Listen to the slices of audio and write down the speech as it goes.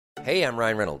Hey, I'm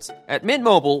Ryan Reynolds. At Mint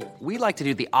Mobile, we like to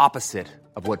do the opposite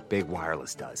of what Big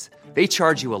Wireless does. They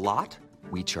charge you a lot,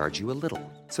 we charge you a little.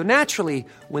 So naturally,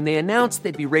 when they announced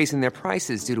they'd be raising their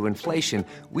prices due to inflation,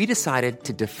 we decided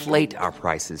to deflate our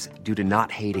prices due to not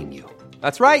hating you.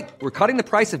 That's right. We're cutting the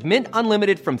price of Mint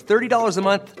Unlimited from $30 a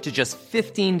month to just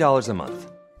 $15 a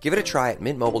month. Give it a try at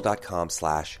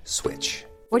mintmobile.com/switch.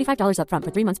 $45 up front for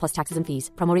 3 months plus taxes and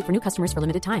fees. Promo rate for new customers for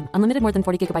limited time. Unlimited more than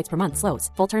 40 gigabytes per month. Slows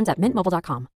full terms at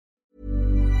mintmobile.com.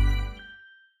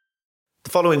 The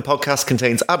following podcast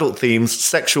contains adult themes,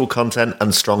 sexual content,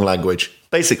 and strong language.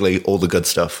 Basically, all the good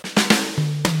stuff.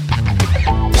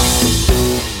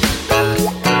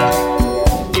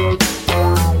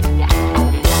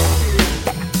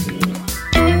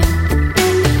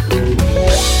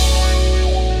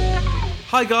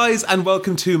 Hi guys, and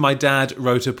welcome to My Dad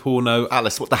Wrote a Porno.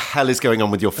 Alice, what the hell is going on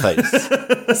with your face?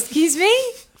 Excuse me?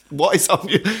 What is on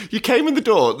you? You came in the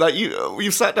door, like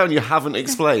you sat down, you haven't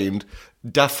explained.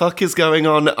 Da fuck is going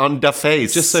on da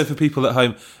face? Just so for people at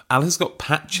home, Alice has got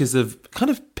patches of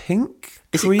kind of pink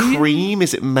Is cream? it cream?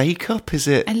 Is it makeup? Is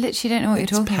it... I literally don't know what you're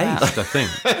talking Paste, about. I think.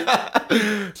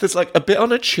 There's like a bit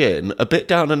on her chin, a bit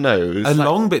down her nose. A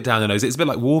long bit down the nose. It's a bit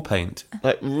like war paint.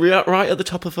 Like right at the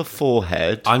top of her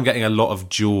forehead. I'm getting a lot of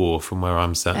jaw from where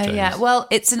I'm sat, Oh, James. yeah. Well,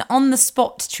 it's an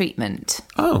on-the-spot treatment.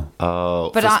 Oh.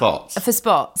 Oh, But for spots. For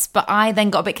spots. But I then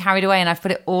got a bit carried away and I've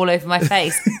put it all over my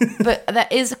face. But there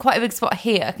is quite a big spot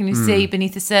here. Can you see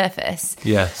beneath the surface?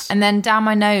 Yes. And then down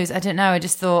my nose, I don't know, I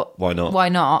just thought... Why not? Why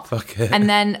not? Fuck it. And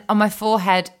then on my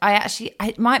forehead,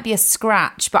 it might be a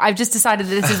scratch, but I've just decided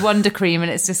that this is Wonder Cream and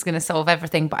it's just going to solve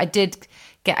everything. But I did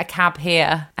get a cab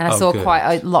here and I saw good. quite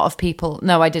a lot of people.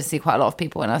 No, I did see quite a lot of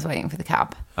people when I was waiting for the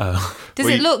cab. Oh. Does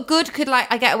Well, it look good? Could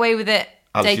I get away with it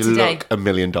Alice, day you to day? look $1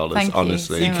 million, Thank you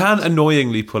honestly. so You can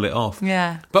annoyingly pull it off.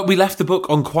 Yeah. But we left the book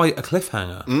on quite a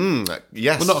cliffhanger.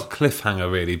 Yes. Well, not a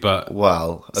cliffhanger, really, but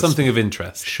Well, something of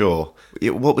interest. Sure.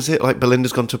 What was it? Like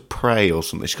Belinda's gone to pray or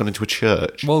something? She's gone into a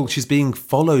church. Well, she's being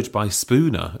followed by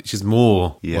Spooner, which is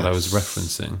more what I was Yes.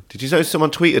 referencing. Did you know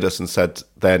someone tweeted us and said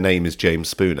their name is James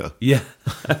Spooner? Yeah.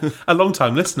 A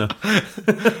long-time listener.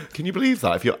 Can you believe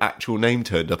that? If your actual name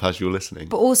turned up as you're listening.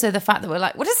 But also the fact that we're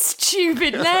like, what a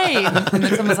stupid name. And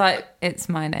then someone's like, it's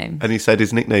my name. And he said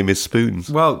his nickname is Spoons.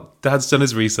 Well, Dad's done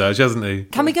his research, hasn't he?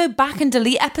 Can we go back and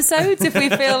delete episodes if we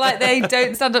feel like they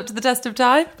don't stand up to the test of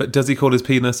time? But does he call his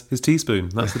penis his teaspoon?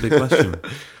 That's the big question.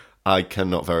 I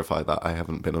cannot verify that. I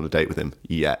haven't been on a date with him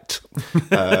yet.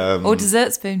 Or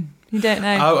dessert spoon? You don't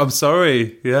know. Oh, I'm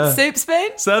sorry. Yeah. Soup spoon?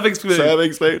 Serving spoon.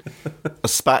 Serving spoon. A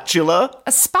spatula.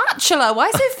 A spatula?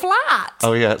 Why so flat?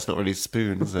 Oh yeah, it's not really a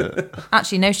spoon, is it?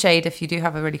 Actually, no shade if you do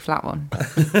have a really flat one.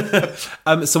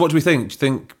 So what do we think? Do you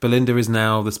think Belinda is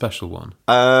now the special one?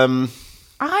 I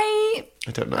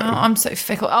don't know. Oh, I'm so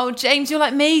fickle. Oh, James, you're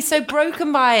like me, so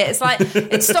broken by it. It's like,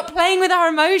 stop playing with our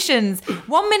emotions.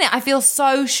 1 minute, I feel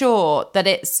so sure that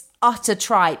it's utter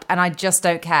tripe and I just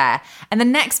don't care. And the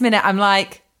next minute, I'm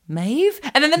like, Maeve?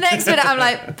 And then the next minute, I'm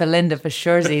like, Belinda for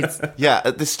sure. Yeah,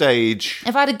 at this stage...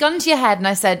 If I had a gun to your head and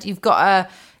I said, you've got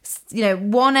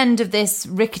one end of this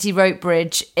rickety rope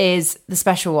bridge is the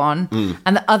special one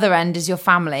and the other end is your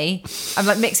family. I'm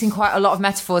like mixing quite a lot of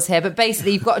metaphors here, but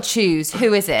basically you've got to choose.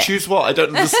 Who is it? Choose what? I don't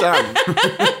understand.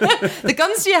 The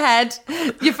gun's to your head.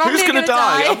 Your family Who's are going to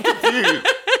die? I'm confused.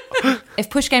 If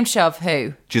push came to shove,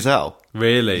 who? Giselle.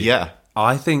 Really? Yeah.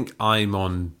 I think I'm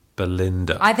on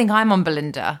Belinda. I think I'm on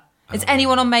Belinda. Is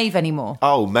anyone on Maeve anymore?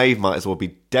 Oh, Maeve might as well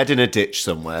be dead in a ditch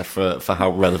somewhere for how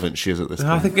relevant she is at this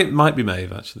point. I think it might be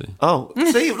Maeve, actually. Oh,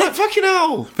 see, like, fucking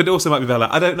hell. But it also might be Bella.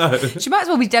 I don't know. She might as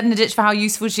well be dead in the ditch for how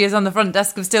useful she is on the front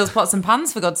desk of Steele's Pots and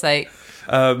Pans, for God's sake.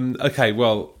 Okay,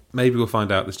 well, maybe we'll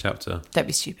find out this chapter. Don't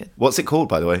be stupid. What's it called,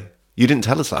 by the way? You didn't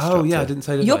tell us last Oh, chapter. yeah, I didn't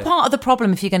say that. You're part of the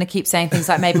problem if you're going to keep saying things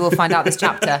like, maybe we'll find out this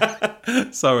chapter.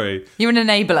 Sorry. You're an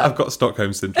enabler. I've got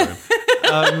Stockholm Syndrome.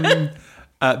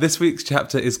 This week's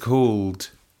chapter is called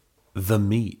The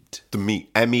Meat. The meat.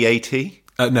 M-E-A-T?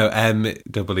 No,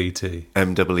 M-E-E-T.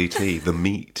 M-E-E-T. The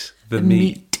meat. The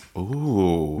Meat.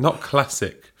 Ooh. Not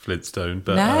classic Flintstone,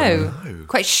 but No.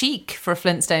 Quite chic for a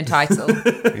Flintstone title.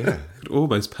 Yeah. it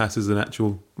almost passes an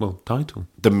actual, title.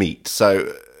 The meat.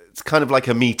 So it's kind of like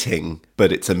a meeting,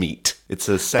 but it's a meat. It's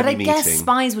a But I semi-meeting. guess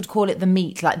spies would call it the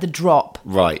meat, like the drop.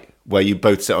 Right. Where you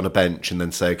both sit on a bench and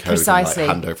then say a code Precisely. and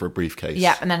like, hand over a briefcase.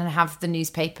 Yeah, and then have the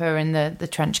newspaper and the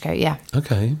trench coat, yeah.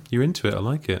 Okay, you're into it. I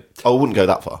like it. Oh, I wouldn't go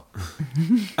that far.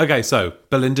 Okay, so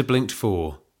Belinda Blinked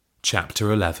 4,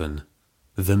 Chapter 11,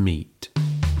 The Meat.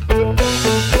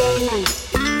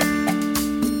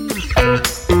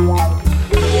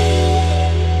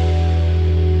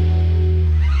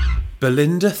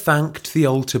 Belinda thanked the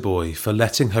altar boy for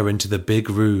letting her into the big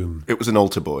room. It was an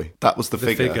altar boy. That was the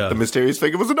figure. The mysterious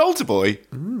figure was an altar boy.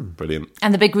 Brilliant.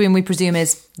 And the big room, we presume,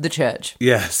 is the church.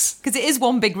 Yes. Because it is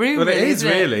one big room. Well, it really, is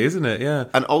really, isn't it? Yeah.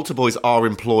 And altar boys are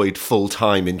employed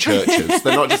full-time in churches.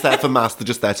 They're not just there for mass, they're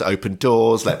just there to open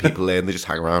doors, let people in, they just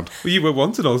hang around. Well, you were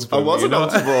once an altar boy. I was an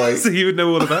altar boy. So you would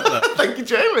know all about that. Thank you,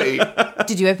 Jamie.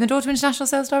 Did you open the door to international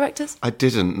sales directors? I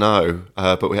didn't know,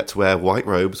 but we had to wear white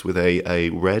robes with a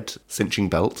red cinching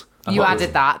belt. You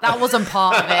added that. That wasn't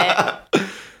part of it.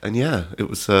 And yeah, it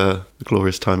was a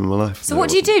glorious time in my life. So what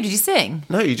do you do? Did you sing?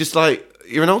 No, you just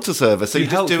you're an altar server, so You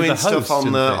you're just help with doing the stuff host on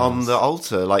and the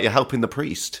altar, like you're helping the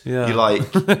priest. Yeah.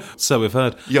 You So we've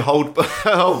heard. you hold.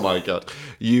 Oh my god!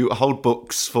 You hold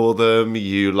books for them.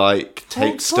 You take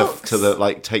Hold stuff books? to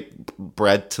the take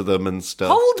bread to them and stuff.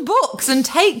 Hold books and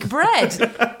take bread.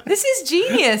 This is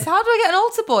genius. How do I get an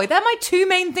altar boy? They're my two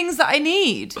main things that I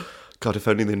need. God, if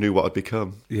only they knew what I'd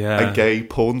become. Yeah. A gay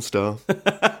porn star.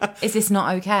 Is this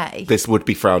not okay? This would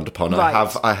be frowned upon.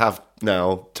 Right. I have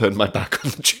now turned my back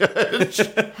on the church.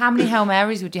 How many Hail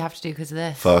Marys would you have to do because of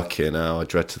this? Fucking hell, I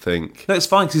dread to think. No, it's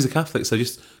fine because he's a Catholic, so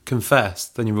just confess,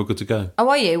 then you're all good to go. Oh,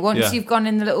 are you? Once Yeah. you've gone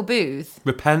in the little booth,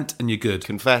 Repent and you're good.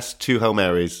 Confess, 2 Hail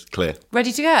Marys, clear,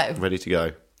 ready to go? ready to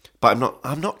go. But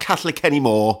I'm not Catholic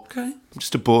anymore. Okay. I'm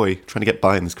just a boy trying to get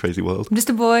by in this crazy world. I'm just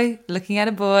a boy looking at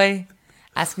a boy,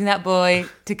 asking that boy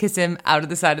to kiss him out of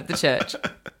the side of the church.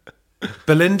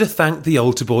 Belinda thanked the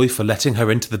altar boy for letting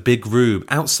her into the big room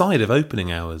outside of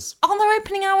opening hours. Aren't there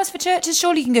opening hours for churches?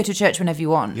 Surely you can go to a church whenever you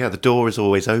want. Yeah, the door is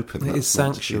always open. It is That's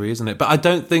not- sanctuary, isn't it? But I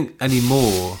don't think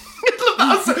anymore.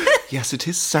 Yes, it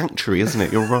is sanctuary, isn't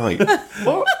it? You're right.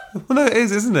 What? Well, no, it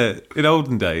is, isn't it? In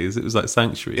olden days, it was like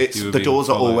sanctuary. It's You were the being doors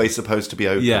are followed. always supposed to be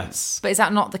open. Yes. But is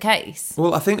that not the case?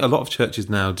 Well, I think a lot of churches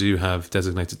now do have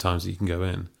designated times that you can go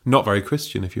in. Not very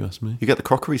Christian, if you ask me. You get the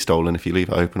crockery stolen if you leave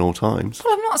it open all times.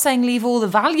 Well, I'm not saying leave all the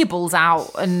valuables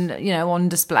out and, on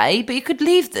display, but you could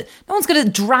leave the... No one's going to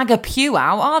drag a pew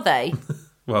out, are they?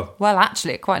 Well, Well,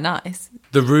 actually, quite nice.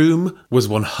 the room was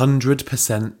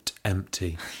 100%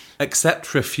 empty, except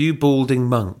for a few balding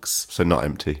monks. So not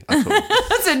empty at all.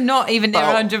 So not even near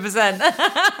Well- 100%.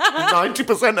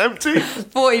 90% empty.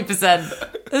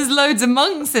 40%. There's loads of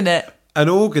monks in it. An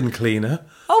organ cleaner,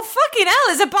 Oh, fucking hell,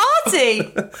 it's a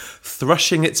party.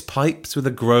 thrashing its pipes with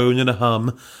a groan and a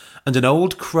hum, and an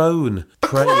old crone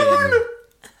praying.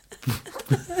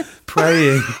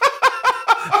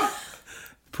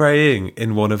 Praying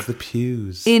in one of the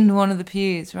pews. In one of the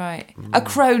pews, right. A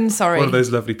crone, sorry. One of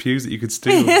those lovely pews that you could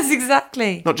steal. Yes,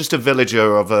 exactly. Not just a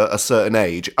villager of a certain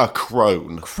age, a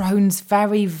crone. Crone's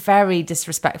very, very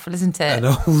disrespectful, isn't it?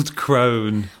 An old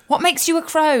crone. What makes you a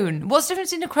crone? What's the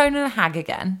difference between a crone and a hag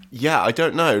again? Yeah, I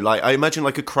don't know. I imagine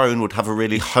a crone would have a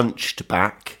really hunched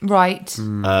back, Right.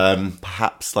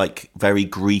 perhaps very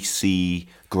greasy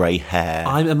grey hair.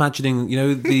 I'm imagining,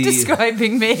 the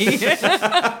Describing me.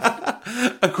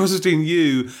 a cross between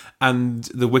you and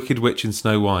the Wicked Witch in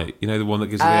Snow White. You know, the one that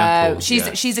gives her the apple.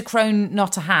 She's a crone,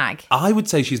 not a hag. I would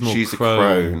say she's more She's crone. a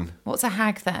crone. What's a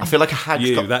hag then? I feel like a hag's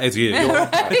You, got. that is you.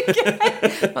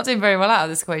 Not doing very well out of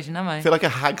this equation, am I? I feel like a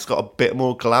hag's got a bit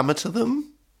more glamour to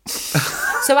them.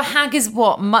 So a hag is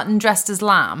what? Mutton dressed as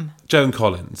lamb? Joan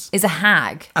Collins. Is a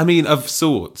hag. I mean, of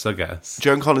sorts, I guess.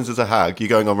 Joan Collins is a hag. You're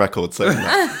going on record saying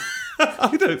that.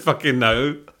 I don't fucking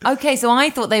know. Okay, so I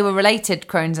thought they were related,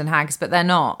 crones and hags, but they're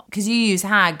not. Because you use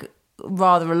hag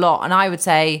rather a lot. And I would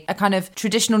say a kind of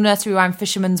traditional nursery rhyme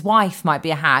fisherman's wife might be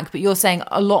a hag, but you're saying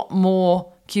a lot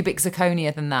more cubic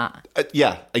zirconia than that.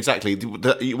 Yeah, exactly.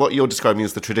 What you're describing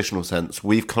is the traditional sense.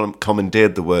 We've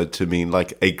commandeered the word to mean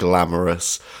a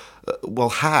glamorous,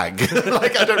 hag.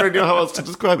 I don't really know how else to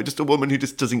describe it. Just a woman who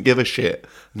just doesn't give a shit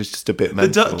and is just a bit The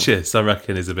mental. Duchess, I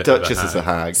reckon, is a bit Duchess of a is a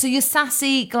hag. So you're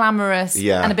sassy, glamorous,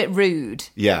 Yeah. and a bit rude.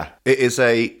 Yeah, it is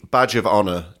a badge of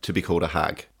honour to be called a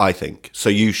hag, I think. So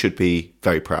you should be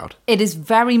very proud. It is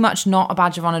very much not a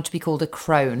badge of honour to be called a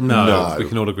crone. No, we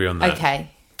can all agree on that. Okay.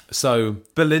 So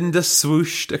Belinda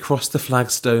swooshed across the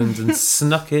flagstones and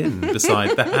snuck in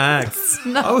beside the hag.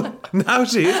 Oh, now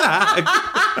she is a hag.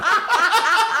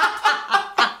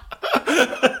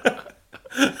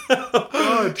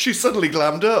 She suddenly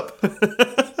glammed up.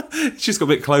 She's got a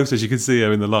bit closer, as you can see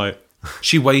her in the light.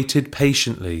 She waited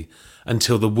patiently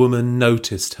until the woman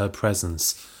noticed her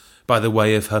presence by the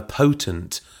way of her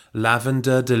potent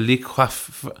lavender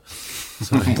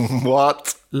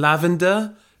What?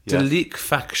 lavender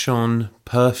deliquefaction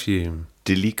perfume.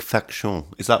 Deliquefaction.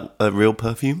 Is that a real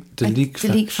perfume?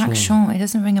 Deliquefaction. It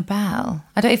doesn't ring a bell.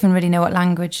 I don't even really know what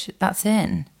language that's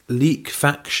in.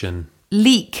 Leakfaction.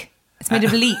 Leak. It's made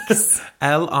of leeks.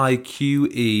 Liquefation.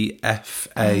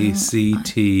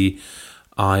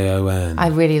 I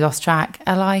really lost track.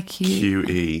 L-I-Q...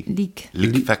 QE. Leek.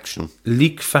 Liquefaction.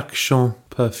 Liquefaction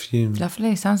perfume.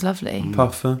 Lovely, sounds lovely.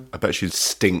 Puffer. I bet she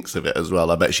stinks of it as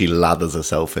well. I bet she lathers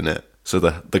herself in it. So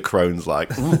the crone's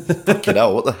like, fucking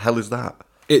hell, what the hell is that?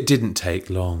 It didn't take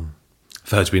long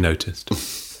for her to be noticed.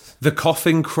 The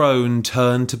coughing crone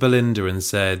turned to Belinda and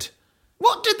said,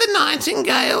 "What did the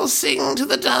nightingale sing to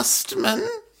the dustman?"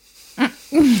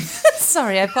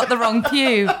 Sorry, I've got the wrong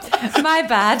pew. My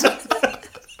bad.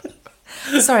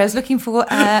 Sorry, I was looking for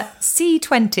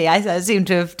C20. I seem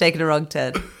to have taken a wrong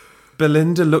turn.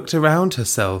 Belinda looked around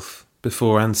herself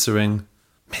before answering,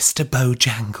 "Mr.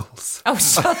 Bojangles." Oh,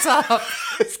 shut up.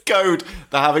 It's code.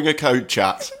 They're having a code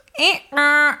chat.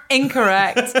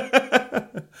 Incorrect.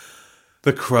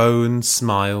 The crone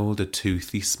smiled a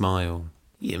toothy smile.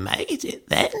 "You made it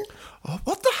then?" Oh,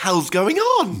 what the hell's going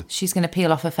on? She's going to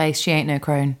peel off her face. She ain't no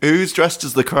crone. Who's dressed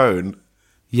as the crone?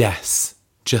 "Yes,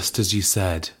 just as you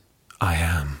said, I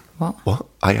am." What?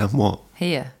 I am what?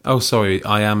 Here. Oh, sorry,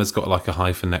 I am has got like a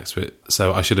hyphen next to it,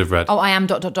 so I should have read. Oh, I am ...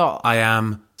 I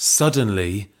am.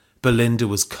 Suddenly, Belinda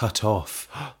was cut off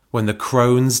when the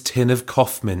crone's tin of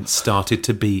cough mint started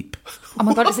to beep. Oh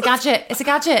my God, it's a gadget. It's a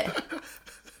gadget.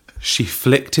 She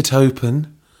flicked it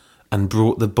open and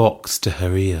brought the box to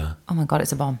her ear, Oh my God,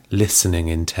 it's a bomb. listening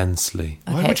intensely.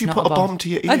 Why Okay, would it's you not put a bomb to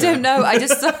your ear? I don't know. I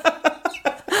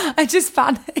just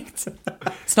panicked.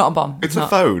 It's not a bomb. It's not. a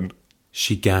phone.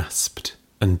 She gasped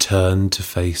and turned to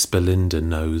face Belinda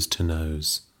nose to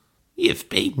nose. "You've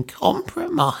been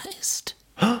compromised,"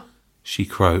 she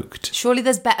croaked. Surely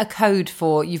there's better code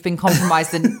for you've been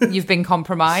compromised than you've been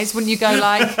compromised. Wouldn't you go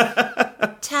like,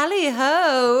 tally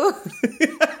ho,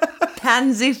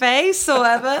 pansy face or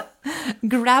whatever,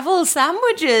 gravel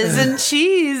sandwiches and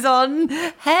cheese on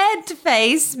head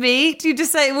face meat? You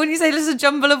just say, wouldn't you say just a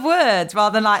jumble of words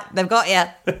rather than like, they've got you?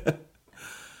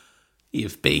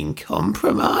 "You've been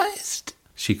compromised,"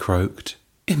 she croaked.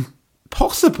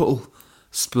 "Impossible,"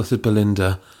 spluttered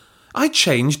Belinda. "I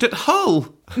changed at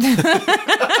Hull."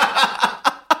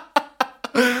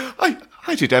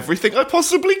 I did everything I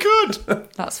possibly could.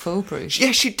 That's foolproof.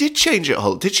 Yeah, she did change at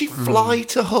Hull. Did she fly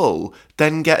to Hull,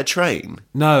 then get a train?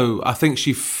 No, I think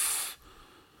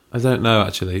I don't know,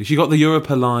 actually. She got the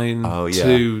Europa line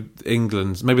to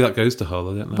England. Maybe that goes to Hull,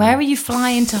 I don't know. Where are you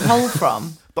flying to Hull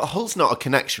from? But Hull's not a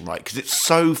connection, right? Because it's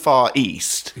so far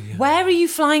east. Where are you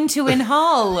flying to in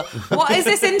Hull? What is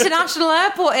this international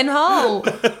airport in Hull?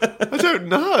 I don't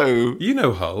know. You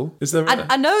know Hull. Is there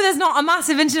I know there's not a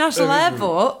massive international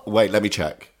airport. Wait, let me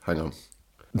check. Hang on.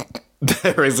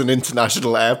 There is an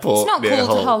international airport. It's not near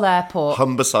called Hull Airport.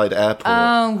 Humberside Airport.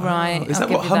 Oh, right. Is I'll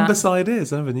that what give you Humberside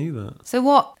is? I never knew that. So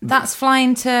what? That's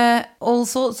flying to all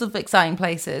sorts of exciting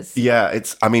places. Yeah,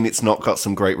 it's not got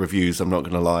some great reviews, I'm not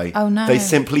going to lie. Oh, no. They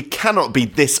simply cannot be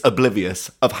this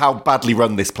oblivious of how badly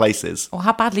run this place is. Or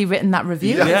how badly written that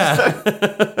review is.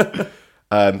 Yeah.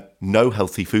 No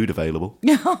healthy food available.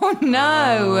 Oh,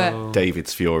 no.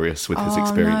 David's furious with his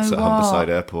experience no, at Humberside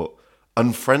Airport.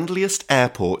 Unfriendliest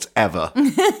airport ever.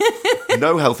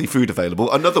 No healthy food available.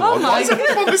 Another one. Why is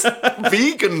everyone on this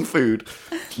vegan food?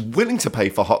 Willing to pay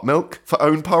for hot milk, for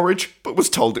own porridge, but was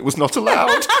told it was not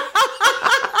allowed.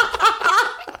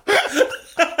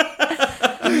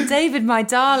 David, my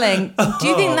darling, do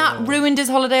you think that ruined his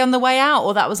holiday on the way out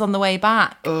or that was on the way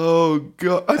back? Oh,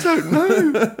 God. I don't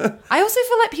know. I also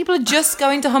feel like people are just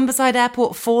going to Humberside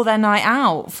Airport for their night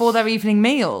out, for their evening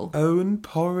meal. Own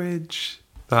porridge.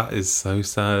 That is so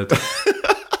sad.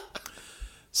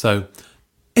 So,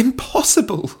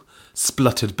 "Impossible,"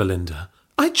 spluttered Belinda.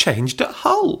 "I changed at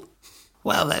Hull."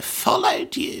 "Well, they've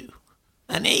followed you.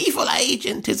 An evil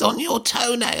agent is on your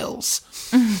toenails."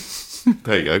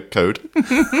 There you go. Code.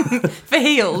 For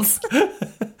heels.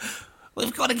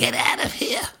 "We've got to get out of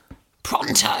here.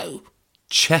 Pronto."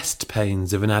 Chest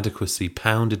pains of inadequacy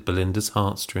pounded Belinda's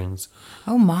heartstrings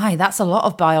Oh my, that's a lot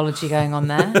of biology going on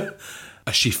there.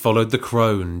 as she followed the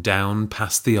crone down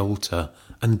past the altar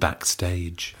and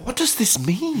backstage. What does this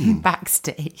mean?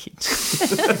 Backstage.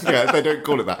 Yeah, they don't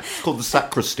call it that. It's called the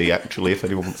sacristy, actually, if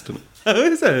anyone wants to know. Oh,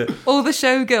 is it? All the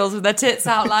showgirls with their tits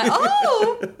out like,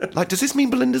 oh! Like, does this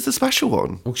mean Belinda's the special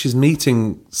one? Well, she's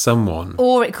meeting someone.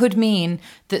 Or it could mean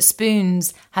that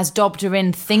Spoons has dobbed her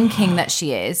in thinking that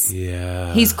she is.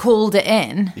 Yeah. He's called it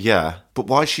in. Yeah, but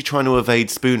why is she trying to evade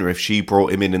Spooner if she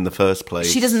brought him in the first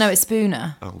place? She doesn't know it's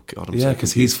Spooner. Oh, God, I'm Yeah, so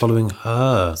because confused. he's following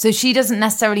her. So she doesn't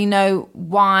necessarily know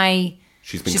why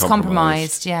She's been she's compromised.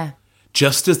 compromised. Yeah.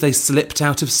 Just as they slipped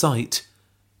out of sight,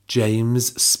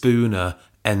 James Spooner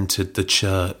entered the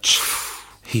church.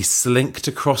 He slinked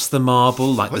across the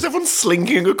marble like Why is everyone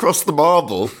slinking across the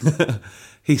marble?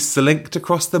 He slinked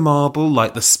across the marble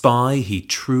like the spy he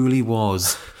truly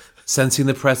was, sensing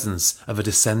the presence of a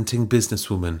dissenting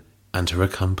businesswoman and her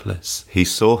accomplice. He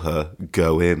saw her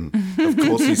go in. Of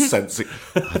course he's sensing...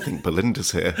 I think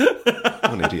Belinda's here.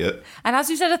 I'm an idiot. And as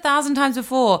we've said 1,000 times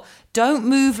before, don't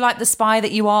move like the spy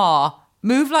that you are.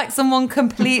 Move like someone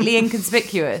completely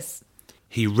inconspicuous.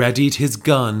 He readied his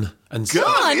gun and...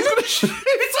 God, he's in a church!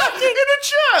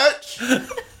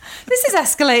 This has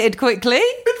escalated quickly.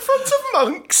 In front of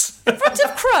monks! In front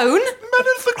of Crone. Men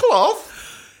of the cloth!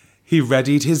 He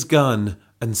readied his gun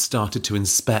and started to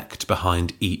inspect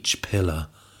behind each pillar,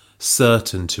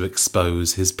 certain to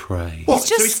expose his prey. What?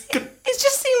 It's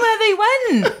just seen where they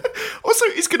went. Also,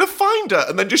 he's going to find her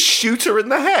and then just shoot her in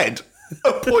the head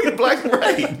at point blank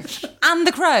range. And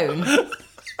the Crone.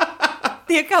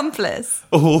 The accomplice.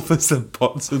 All for some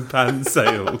pots and pans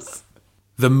sales.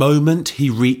 The moment he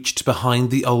reached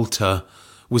behind the altar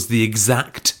was the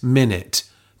exact minute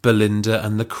Belinda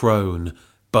and the Crone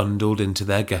bundled into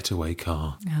their getaway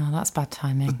car. Oh, that's bad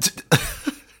timing.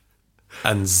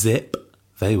 And zip,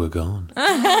 they were gone.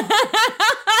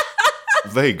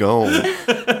 They gone.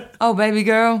 Oh, baby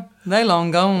girl, they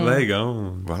long gone. They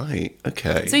gone. Right,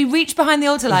 okay. So he reached behind the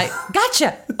altar like,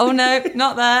 gotcha. Oh no,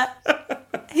 not there.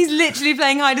 He's literally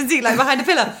playing hide and seek like behind a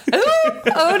pillar. Ooh,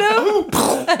 oh no.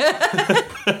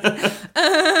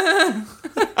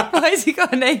 Why has he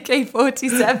got an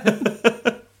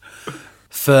AK-47?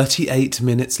 38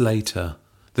 minutes later,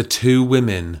 the two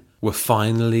women were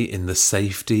finally in the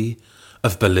safety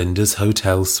of Belinda's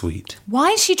hotel suite. Why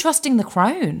is she trusting the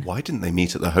Crone? Why didn't they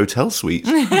meet at the hotel suite?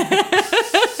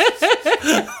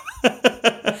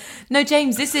 No,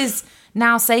 James, this is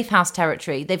now safe house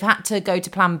territory. They've had to go to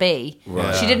plan B.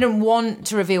 Right. She didn't want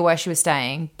to reveal where she was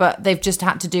staying, but they've just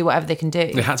had to do whatever they can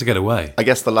do. They had to get away. I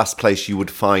guess the last place you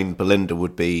would find Belinda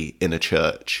would be in a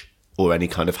church or any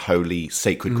kind of holy,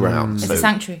 sacred ground. It's a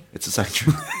sanctuary. It's a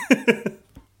sanctuary.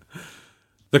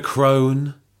 The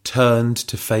Crone turned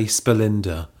to face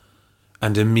Belinda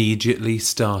and immediately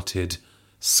started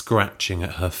scratching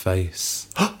at her face.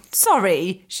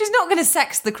 Sorry, she's not going to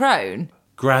sex the Crone.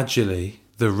 Gradually,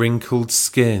 the wrinkled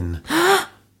skin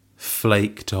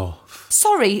flaked off.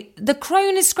 Sorry, the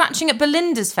Crone is scratching at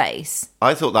Belinda's face.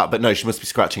 I thought that, but no, she must be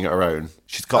scratching at her own.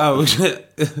 She's got... Oh,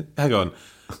 hang on.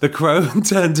 The Crone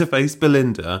turned to face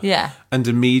Belinda and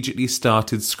immediately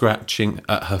started scratching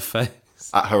at her face.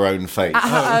 At her own face. At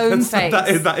her own face.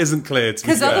 That isn't clear to me.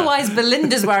 Because otherwise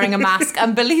Belinda's wearing a mask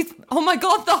and oh my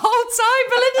God, the whole time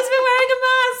Belinda's been wearing a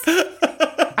mask.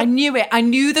 I knew it. I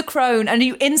knew the Crone. I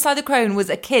knew inside the Crone was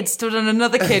a kid stood on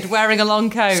another kid wearing a long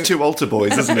coat. It's two altar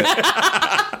boys, isn't it?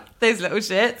 Those little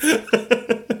shits.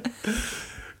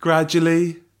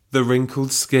 Gradually, the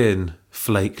wrinkled skin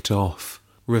flaked off,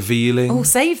 revealing... Oh,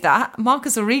 save that.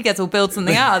 Marcus Rodriguez will build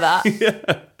something out of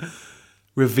that.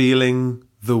 Revealing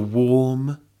the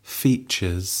warm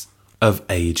features of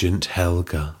Agent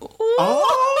Helga.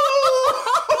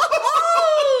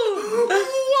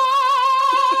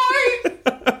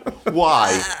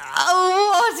 Why?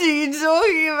 Oh, what are you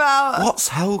talking about? What's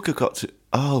Helga got to...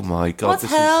 Oh, my God. What's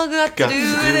Helga got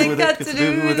to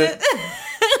do with it?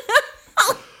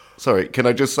 Sorry, can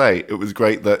I just say, it was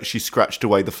great that she scratched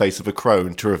away the face of a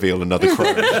crone to reveal another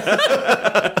crone.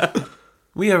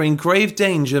 We are in grave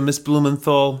danger, Miss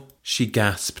Blumenthal, she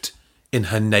gasped in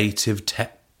her native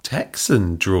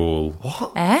Texan drawl.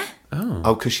 What? Eh?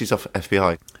 Oh, because she's off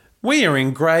FBI. We are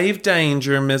in grave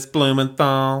danger, Miss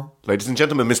Blumenthal. Ladies and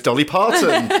gentlemen, Miss Dolly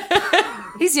Parton.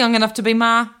 He's young enough to be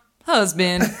my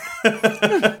husband.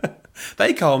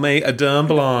 They call me a dumb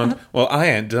blonde. Well, I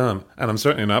ain't dumb, and I'm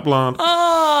certainly not blonde.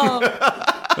 Oh!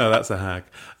 No, that's a hag.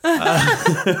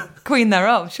 Queen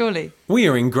thereof, surely. We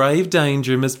are in grave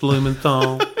danger, Miss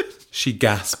Blumenthal. She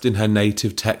gasped in her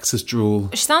native Texas drawl.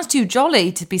 She sounds too jolly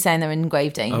to be saying they're in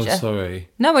grave danger. Oh, sorry.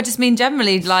 No, I just mean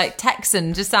generally, like,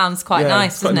 Texan just sounds quite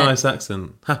nice, it's quite doesn't a it? nice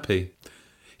accent. Happy.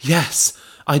 Yes,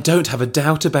 I don't have a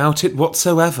doubt about it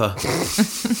whatsoever.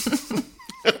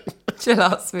 Chill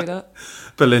out, sweetheart.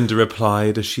 Belinda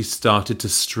replied as she started to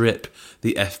strip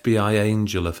the FBI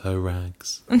angel of her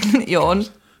rags. Yawn.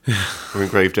 We're in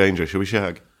grave danger. Shall we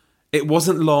shag? It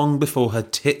wasn't long before her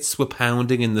tits were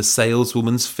pounding in the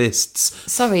saleswoman's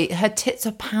fists Sorry, her tits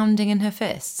are pounding in her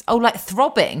fists. Oh, like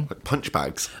throbbing. Like punch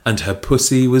bags. and her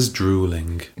pussy was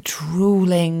drooling.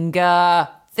 Drooling.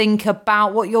 Think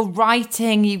about what you're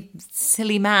writing, you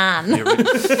silly man.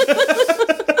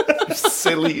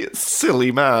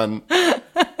 Silly man.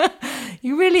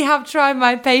 You really have tried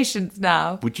my patience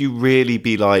now. Would you really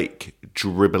be like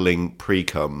dribbling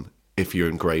pre-cum if you're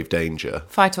in grave danger.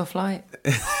 Fight or flight.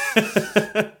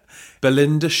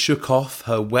 Belinda shook off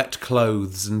her wet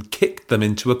clothes and kicked them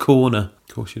into a corner.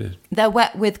 Of course you did. They're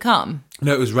wet with cum.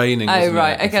 No, it was raining. Oh, wasn't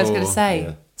right. it, Okay, I was going to before?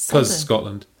 say. Because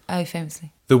Scotland. Oh,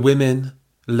 famously. The women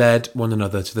led one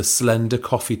another to the slender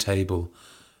coffee table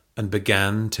and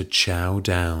began to chow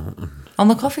down. On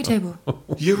the coffee table.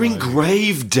 You're in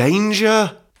grave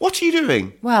danger? What are you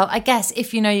doing? Well, I guess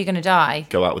if you know you're going to die.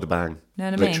 Go out with a bang.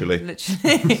 Know what I Literally. mean?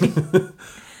 Literally.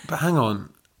 But hang on.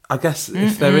 I guess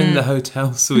if they're in the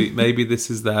hotel suite, maybe this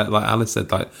is their, like Alice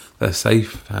said, like their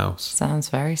safe house. Sounds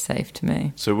very safe to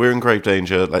me. So we're in grave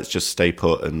danger. Let's just stay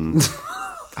put and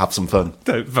have some fun.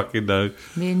 Don't fucking know.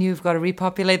 Me and you've got to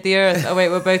repopulate the earth. Oh, wait,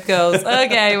 we're both girls.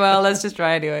 Okay, well, let's just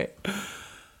try anyway.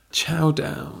 Chow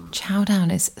down. Chow down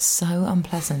is so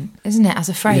unpleasant, isn't it, as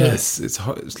a phrase? Yes, it's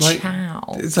hot. It's like Chow.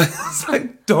 It's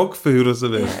like dog food or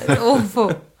something. It's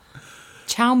awful.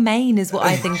 Chow mein is what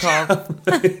I think of.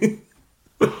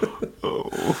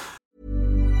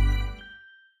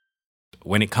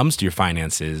 When it comes to your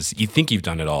finances, you think you've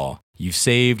done it all. You've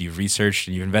saved, you've researched,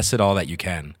 and you've invested all that you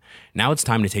can. Now it's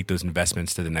time to take those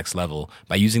investments to the next level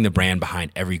by using the brand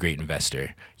behind every great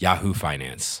investor, Yahoo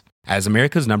Finance. As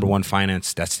America's #1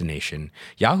 finance destination,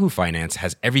 Yahoo Finance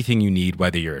has everything you need,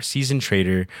 whether you're a seasoned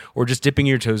trader or just dipping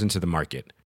your toes into the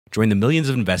market. Join the millions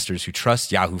of investors who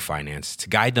trust Yahoo Finance to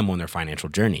guide them on their financial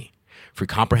journey. For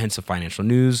comprehensive financial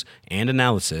news and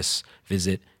analysis,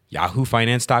 visit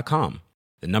yahoofinance.com,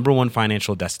 the #1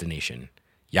 financial destination,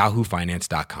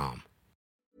 yahoofinance.com.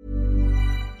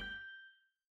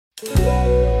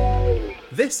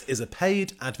 This is a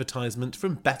paid advertisement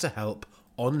from BetterHelp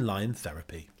Online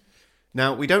Therapy.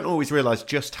 Now, we don't always realise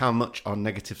just how much our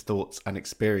negative thoughts and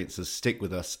experiences stick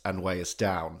with us and weigh us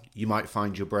down. You might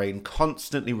find your brain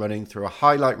constantly running through a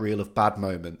highlight reel of bad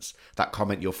moments. That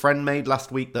comment your friend made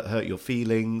last week that hurt your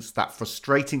feelings, that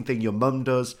frustrating thing your mum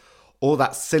does, or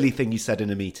that silly thing you said in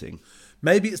a meeting.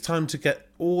 Maybe it's time to get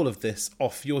all of this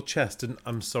off your chest. And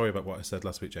I'm sorry about what I said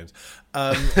last week, James.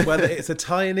 Whether it's a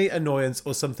tiny annoyance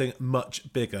or something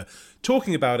much bigger,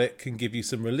 talking about it can give you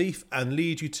some relief and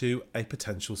lead you to a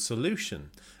potential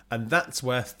solution. And that's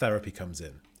where therapy comes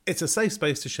in. It's a safe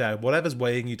space to share whatever's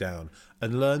weighing you down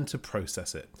and learn to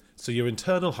process it, so your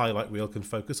internal highlight reel can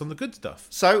focus on the good stuff.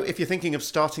 So, if you're thinking of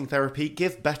starting therapy,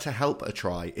 give BetterHelp a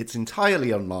try. It's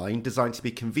entirely online, designed to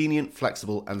be convenient,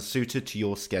 flexible, and suited to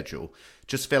your schedule.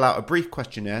 Just fill out a brief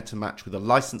questionnaire to match with a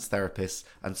licensed therapist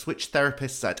and switch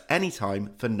therapists at any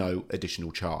time for no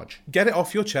additional charge. Get it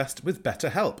off your chest with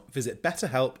BetterHelp. Visit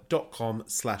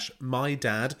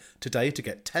betterhelp.com/mydad today to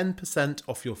get 10%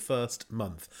 off your first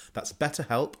month. That's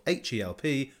BetterHelp,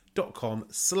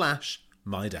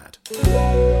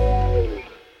 HELP.com/mydad.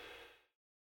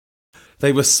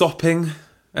 They were sopping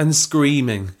and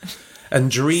screaming and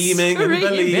dreaming and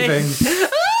believing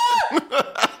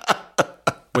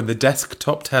when the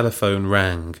desktop telephone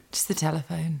rang. Just the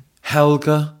telephone.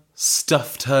 Helga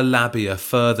stuffed her labia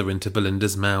further into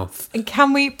Belinda's mouth. And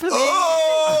can we please...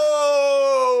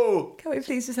 Oh! Can we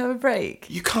please just have a break?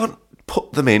 You can't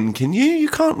put them in, can you? You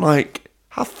can't, like...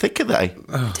 How thick are they?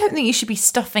 I don't think you should be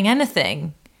stuffing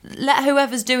anything. Let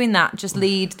whoever's doing that just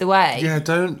lead the way. Yeah,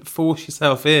 don't force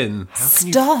yourself in. How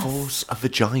can Stuff. you force a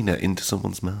vagina into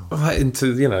someone's mouth? Right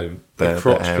into, the The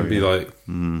crotch can area. be like...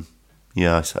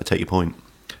 Yeah, I take your point.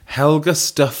 Helga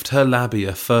stuffed her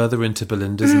labia further into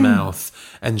Belinda's mouth,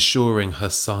 ensuring her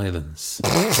silence.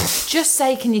 Just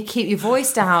say, can you keep your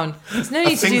voice down? There's no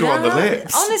need to do finger that. on the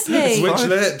lips. Honestly. Which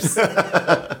lips?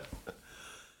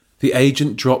 The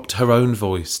agent dropped her own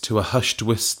voice to a hushed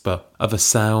whisper of a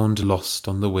sound lost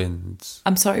on the winds.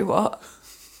 I'm sorry, what?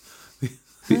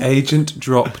 The agent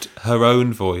dropped her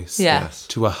own voice Yeah. Yes.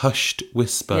 to a hushed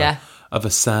whisper Yeah. of a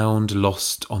sound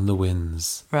lost on the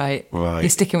winds. Right. Right.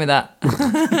 You're sticking with that.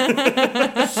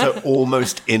 So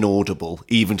almost inaudible,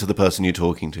 even to the person you're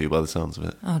talking to, by the sounds of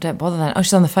it. Oh, don't bother then. Oh,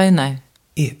 she's on the phone though.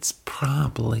 It's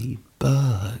probably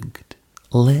bugged.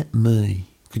 Let me.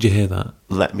 Could you hear that?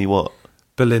 Let me what?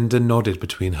 Belinda nodded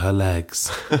between her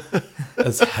legs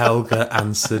as Helga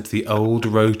answered the old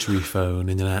rotary phone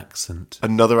in an accent.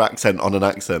 Another accent on an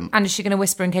accent. And is she going to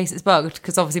whisper in case it's bugged?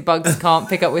 Because obviously bugs can't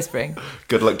pick up whispering.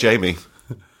 Good luck, Jamie.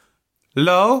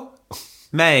 Hello?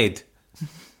 Maid.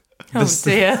 Oh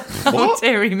dear. Oh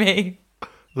dearie me.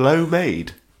 Low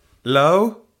maid.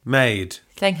 Hello? Maid.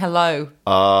 Saying hello.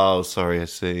 Oh, sorry, I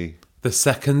see. The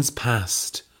seconds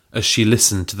passed as she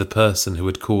listened to the person who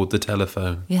had called the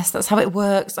telephone. Yes, that's how it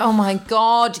works. Oh my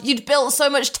God. You'd built so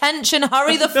much tension.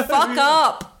 Hurry the fuck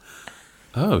up.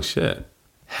 Oh, shit.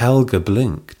 Helga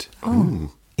blinked.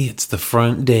 It's the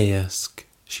front desk,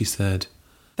 she said.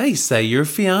 They say your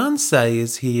fiancé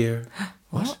is here.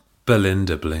 What?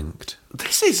 Belinda blinked.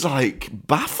 This is, like,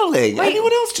 baffling.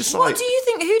 Anyone else just, What like... do you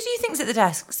think? Who do you think's at the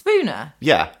desk? Spooner?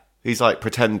 Yeah. He's, like,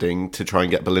 pretending to try and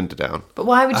get Belinda down. But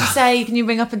why would you say, can you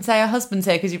ring up and say her husband's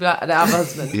here? Because you'd be like, I don't have a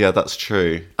husband. Yeah, that's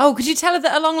true. Oh, could you tell her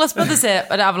that her long-lost brother's here?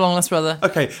 I don't have a long-lost brother.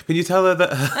 Okay, can you tell her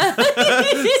that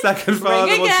her second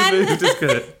father wants to again. move to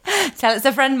Discord? Tell it's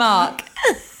her friend Mark.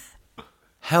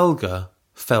 Helga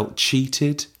felt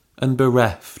cheated and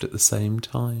bereft at the same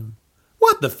time.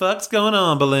 What the fuck's going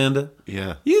on, Belinda?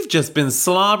 Yeah. You've just been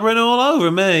slobbering all over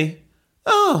me.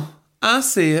 Oh, I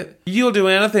see it. You'll do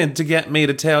anything to get me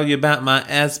to tell you about my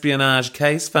espionage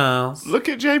case files. Look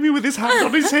at Jamie with his hand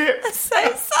on his hip. So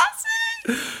sassy.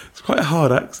 It's quite a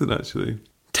hard accent, actually.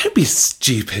 Don't be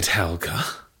stupid, Helga.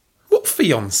 What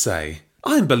fiancé?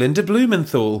 I'm Belinda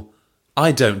Blumenthal.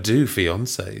 I don't do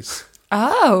fiancés.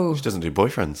 Oh. She doesn't do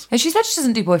boyfriends. Has she said she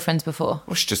doesn't do boyfriends before?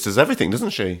 Well, she just does everything,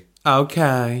 doesn't she?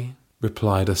 Okay,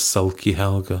 replied a sulky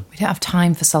Helga. We don't have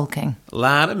time for sulking.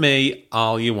 Lie to me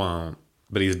all you want,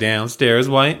 but he's downstairs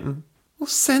waiting. Well,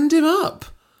 send him up.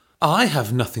 I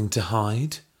have nothing to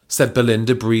hide, said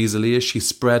Belinda breezily as she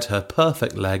spread her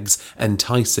perfect legs,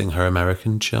 enticing her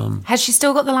American chum. Has she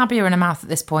still got the labia in her mouth at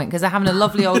this point? Because they're having a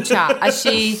lovely old chat. Has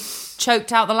she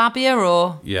choked out the labia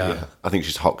or? Yeah. I think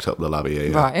she's hocked up the labia,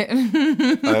 yeah. Right.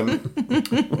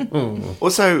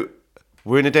 Also,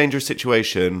 we're in a dangerous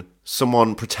situation.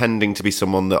 Someone pretending to be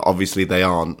someone that obviously they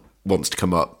aren't wants to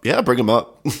come up. Yeah, bring them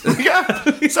up. Yeah,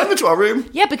 send them to our room.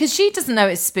 Yeah, because she doesn't know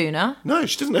it's Spooner. No,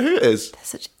 she doesn't know who it is. They're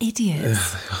such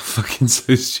idiots. Fucking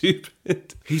so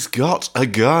stupid. He's got a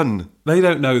gun. They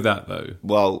don't know that, though.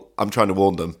 Well, I'm trying to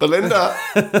warn them. Belinda!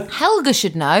 Helga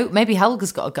should know. Maybe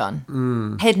Helga's got a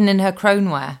gun. Hidden in her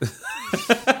chroneware.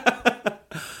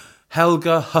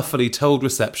 Helga huffily told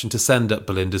reception to send up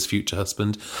Belinda's future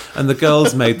husband, and the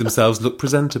girls made themselves look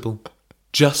presentable.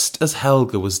 Just as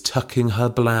Helga was tucking her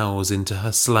blouse into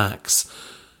her slacks,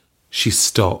 she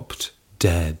stopped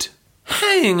dead.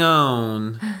 Hang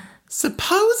on.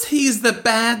 Suppose he's the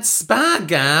bad spy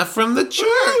guy from the church.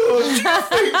 I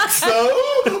think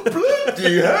so.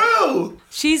 Bloody hell.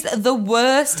 She's the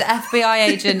worst FBI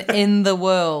agent in the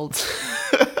world.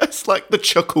 It's like the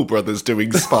Chuckle Brothers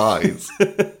doing Spies.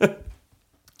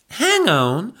 Hang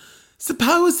on.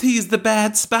 Suppose he's the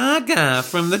bad spy guy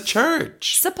from the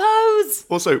church. Suppose.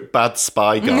 Also, bad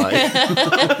spy guy.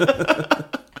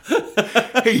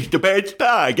 He's the bad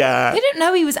spy guy. They don't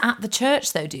know he was at the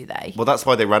church, though, do they? Well, that's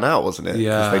why they ran out, wasn't it?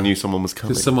 Yeah. Because they knew someone was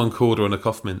coming. Because someone called her on a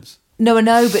cough mince. No, I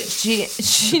know, but she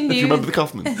knew. Do you remember the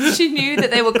Kaufman? She knew that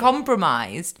they were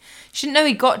compromised. She didn't know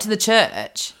he got to the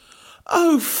church.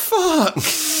 Oh, fuck!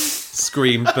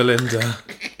 Screamed Belinda.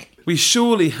 We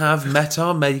surely have met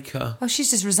our maker. Oh, she's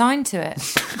just resigned to it.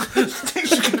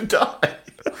 She's going to die.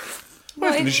 We're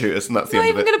going to shoot us, and that's the Not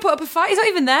end of even it. going to put up a fight. He's not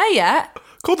even there yet.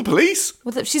 Call the police.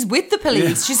 Well, she's with the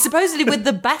police. She's supposedly with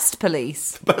the best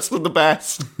police. Best of the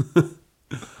best.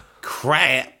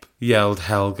 Crap! Yelled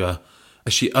Helga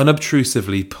as she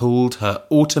unobtrusively pulled her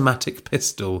automatic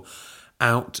pistol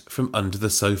out from under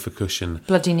the sofa cushion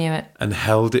Bloody knew it. and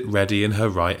held it ready in her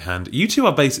right hand. You two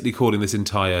are basically calling this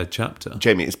entire chapter.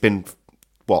 Jamie, it's been,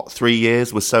 3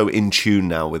 years? We're so in tune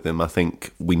now with him, I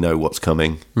think we know what's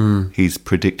coming. He's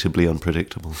predictably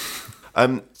unpredictable.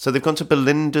 So they've gone to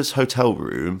Belinda's hotel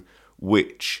room,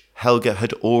 which Helga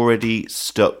had already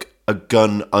stuck a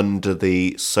gun under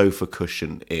the sofa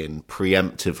cushion in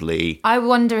preemptively. I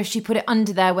wonder if she put it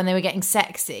under there when they were getting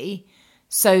sexy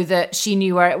so that she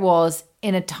knew where it was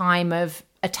in a time of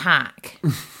attack.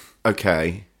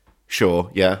 Okay, sure,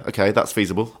 yeah, okay, that's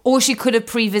feasible. Or she could have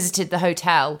pre-visited the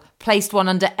hotel, placed one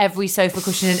under every sofa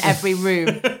cushion in every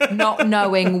room, not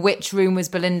knowing which room was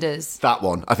Belinda's. That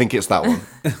one, I think it's that one.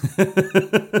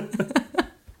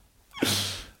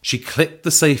 She clicked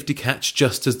the safety catch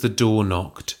just as the door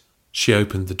knocked. She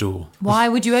opened the door. Why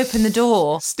would you open the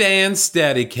door? Stand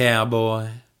steady, cowboy.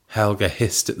 Helga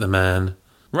hissed at the man.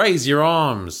 Raise your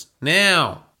arms,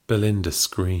 now. Belinda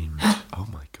screamed. Oh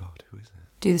my God, who is it?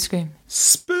 Do the scream.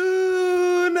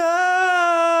 Spooner!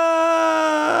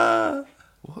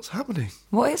 What's happening?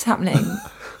 What is happening?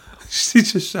 She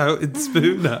just shouted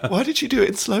Spooner. Why did you do it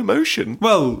in slow motion?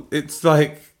 Well, it's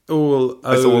like all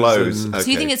O's. It's all O's. and- Okay.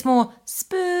 So you think it's more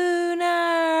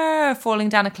Spooner falling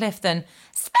down a cliff than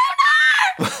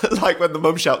Spooner? Like when the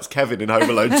mum shouts Kevin in Home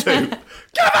Alone 2.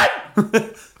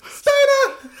 Kevin!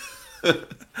 Spooner!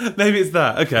 Maybe it's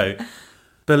that. Okay.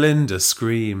 Belinda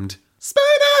screamed.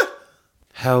 Spooner!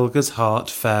 Helga's heart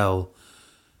fell.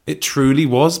 It truly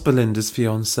was Belinda's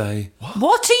fiancé.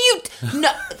 What are you...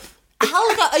 No,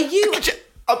 Helga, are you...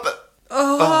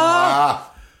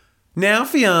 Now,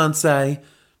 fiancé,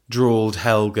 drawled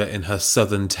Helga in her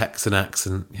southern Texan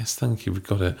accent. Yes, thank you, we've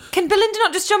got it. Can Belinda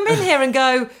not just jump in here and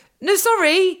go, no,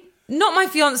 sorry, not my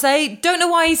fiancé, don't know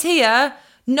why he's here,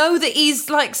 know that he's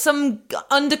like some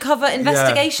undercover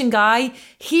investigation guy,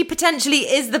 he potentially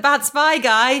is the bad spy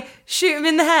guy, shoot him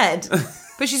in the head.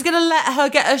 But she's going to let her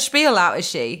get her spiel out, is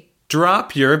she?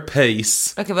 Drop your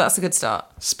piece. Okay, well, that's a good start.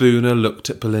 Spooner looked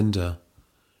at Belinda,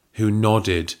 who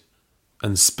nodded,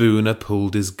 and Spooner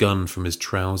pulled his gun from his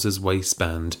trousers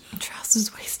waistband,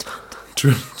 Trousers waistband.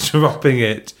 dropping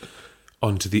it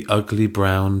onto the ugly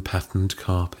brown patterned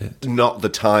carpet. Not the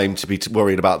time to be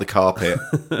worried about the carpet.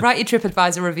 Write your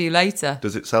TripAdvisor review later.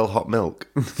 Does it sell hot milk?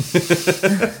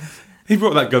 He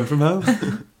brought that gun from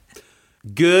home.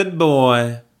 Good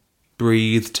boy,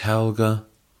 breathed Helga.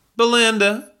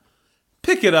 Belinda,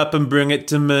 pick it up and bring it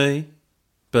to me.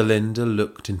 Belinda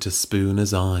looked into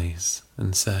Spooner's eyes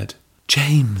and said,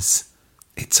 James,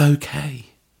 it's okay.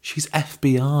 She's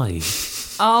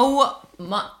FBI. Oh,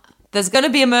 my... There's going to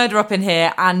be a murder up in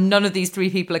here and none of these three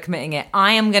people are committing it.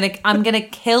 I'm going to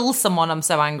kill someone. I'm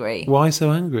so angry. Why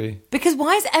so angry? Because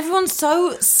why is everyone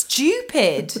so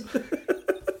stupid?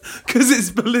 Because it's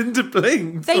Belinda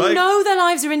Bling. They know their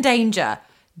lives are in danger.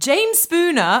 James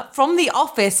Spooner from The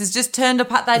Office has just turned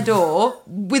up at their door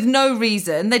with no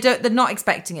reason. They're not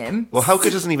expecting him. Well,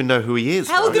 Helga doesn't even know who he is.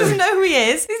 Helga doesn't know who he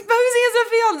is. He's posing as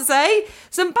a fiancé.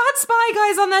 Some bad spy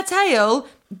guys on their tail.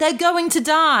 They're going to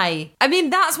die. I mean,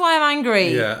 that's why I'm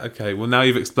angry. Yeah, okay. Well, now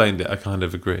you've explained it, I kind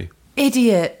of agree.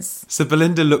 Idiots. So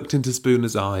Belinda looked into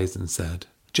Spooner's eyes and said,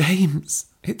 James,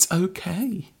 it's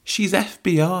okay. She's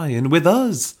FBI and with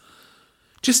us.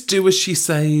 Just do as she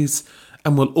says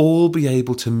and we'll all be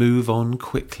able to move on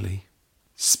quickly.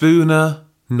 Spooner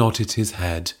nodded his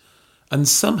head and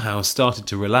somehow started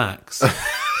to relax.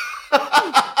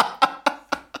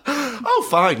 Oh,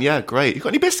 fine, yeah, great. You got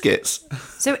any biscuits?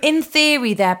 So in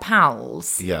theory, they're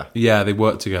pals. Yeah. Yeah, they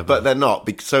work together. But they're not.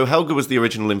 So Helga was the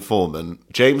original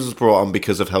informant. James was brought on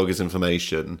because of Helga's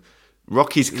information.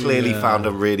 Rocky's clearly found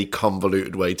a really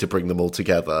convoluted way to bring them all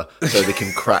together so they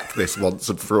can crack this once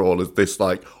and for all as this,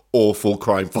 like, awful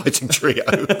crime-fighting trio.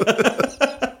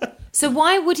 So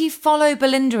why would he follow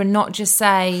Belinda and not just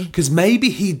say... Because maybe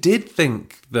he did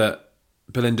think that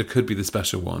Belinda could be the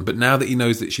special one, but now that he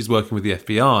knows that she's working with the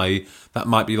FBI, that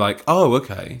might be like, oh,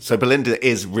 okay. So Belinda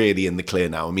is really in the clear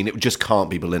now. I mean, it just can't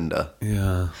be Belinda.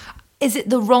 Yeah. Is it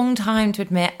the wrong time to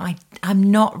admit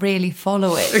I'm not really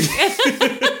following?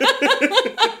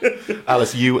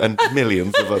 Alice, you and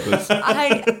millions of others.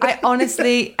 I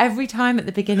honestly, every time at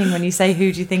the beginning when you say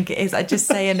who do you think it is, I just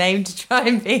say a name to try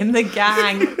and be in the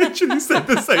gang. Literally said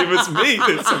the same as me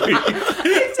this week.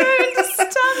 I don't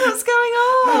understand what's going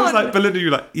on. I was like, Belinda,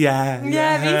 you're like, yeah.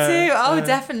 Yeah, me too. Oh,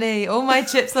 definitely. All my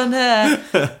chips on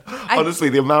her. Honestly,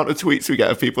 the amount of tweets we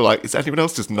get of people like, is anyone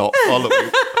else just not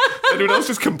following? Anyone else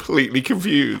just completely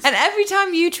confused? And every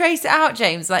time you trace it out,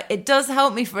 James, like it does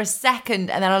help me for a second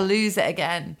and then I'll lose it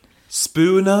again.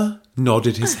 Spooner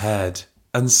nodded his head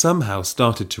and somehow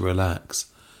started to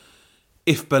relax.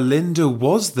 If Belinda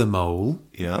was the mole,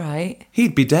 Yeah. Right.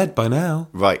 he'd be dead by now.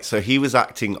 Right, so he was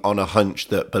acting on a hunch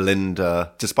that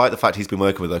Belinda, despite the fact he's been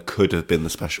working with her, could have been the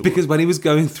special Because when he was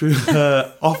going through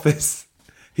her office,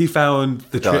 he found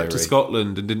the trip diary. to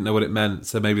Scotland and didn't know what it meant.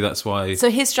 So maybe that's why. So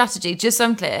his strategy, just so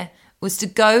I'm clear, was to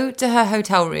go to her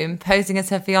hotel room posing as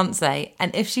her fiancé,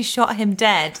 and if she shot him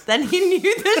dead, then he knew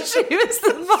that she was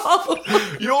the mole.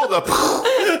 You're the...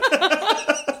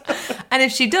 And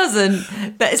if she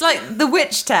doesn't, that it's like the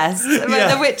witch test, where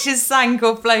the witches sank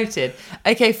or floated.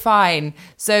 Okay, fine.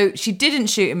 So she didn't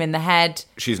shoot him in the head,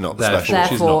 She's not the Therefore, special one.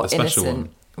 she's therefore not the special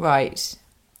innocent. Right.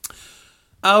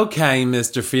 Okay,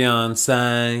 Mr.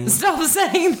 Fiancé, Stop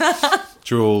saying that.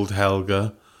 drawled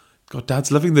Helga. God,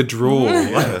 Dad's loving the drawl.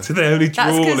 Like, do they only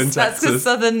drawl in Texas? That's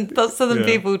because southern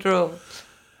people drawl.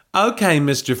 Okay,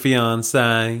 Mr.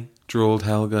 Fiancé, drawled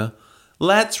Helga.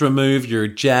 Let's remove your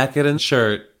jacket and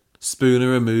shirt. Spooner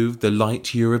removed the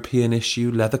light European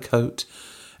issue leather coat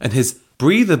and his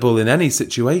breathable in any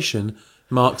situation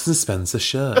Marks and Spencer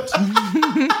shirt.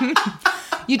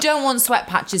 You don't want sweat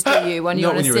patches, do you, when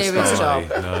you're Not on a when you're serious spy,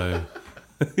 job? No.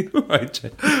 You're right,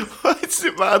 Jane. Why does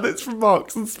it matter that it's from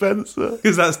Marks and Spencer?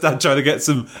 Because that's Dad trying to get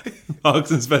some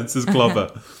Marks and Spencer's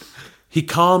clobber. He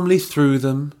calmly threw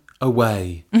them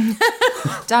away,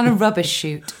 Down a rubbish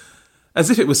chute. as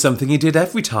if it was something he did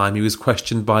every time he was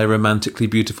questioned by a romantically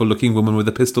beautiful-looking woman with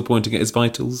a pistol pointing at his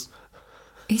vitals.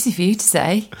 Easy for you to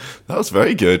say. That was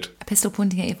very good. A pistol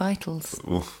pointing at your vitals.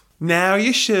 Now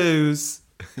your shoes,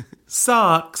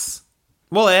 socks,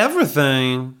 well,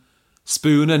 everything.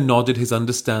 Spooner nodded his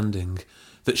understanding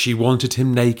that she wanted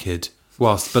him naked,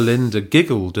 whilst Belinda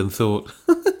giggled and thought,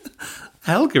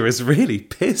 Helga is really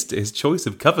pissed at his choice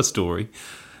of cover story.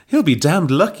 He'll be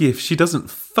damned lucky if she doesn't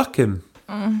fuck him.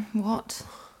 What?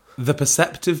 The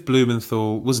perceptive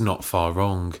Blumenthal was not far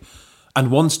wrong.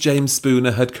 And once James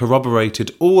Spooner had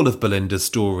corroborated all of Belinda's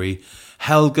story,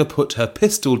 Helga put her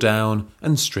pistol down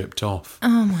and stripped off.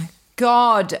 Oh my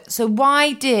God. So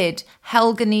why did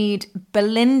Helga need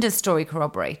Belinda's story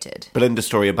corroborated? Belinda's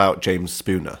story about James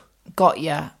Spooner. Got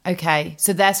ya. Okay.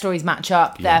 So their stories match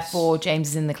up. Yes. Therefore, James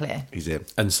is in the clear. He's in.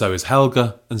 And so is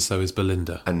Helga, and so is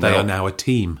Belinda. And they now- are now a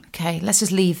team. Okay, let's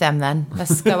just leave them then.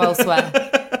 Let's go elsewhere.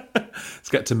 Let's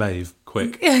get to Maeve,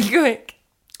 quick. Yeah, quick.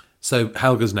 So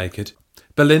Helga's naked.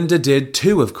 Belinda did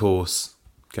too, of course.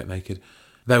 Get naked.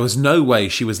 There was no way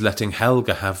she was letting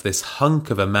Helga have this hunk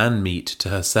of a man meat to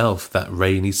herself that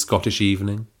rainy Scottish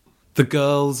evening. The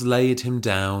girls laid him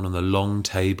down on the long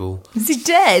table. Is he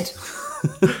dead?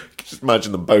 Just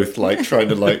imagine them both trying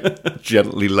to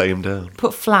gently lay him down.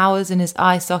 Put flowers in his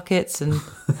eye sockets and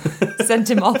sent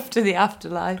him off to the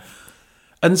afterlife.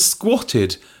 And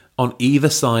squatted on either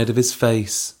side of his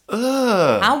face.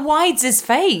 How wide's his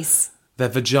face? Their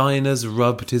vaginas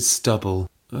rubbed his stubble,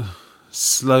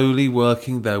 slowly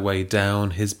working their way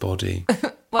down his body.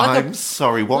 I'm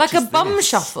sorry, what Like is a bum this?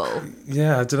 shuffle.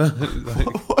 Yeah, I don't know.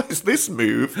 What is this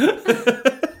move?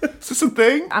 Is this a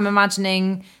thing? I'm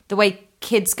imagining the way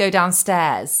kids go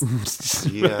downstairs,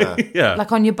 Yeah. Yeah.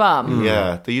 like on your bum.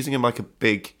 Yeah, they're using him like a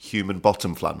big human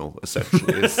bottom flannel,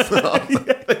 essentially.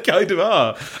 They kind of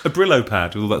are. A Brillo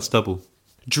pad with all that stubble.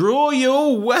 Draw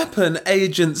your weapon,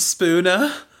 Agent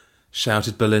Spooner,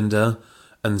 shouted Belinda,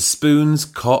 and Spoon's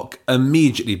cock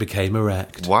immediately became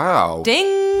erect. Wow. Ding!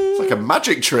 It's like a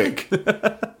magic trick.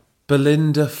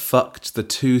 Belinda fucked the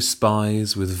two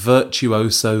spies with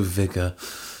virtuoso vigour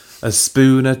as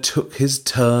Spooner took his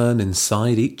turn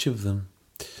inside each of them.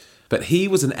 But he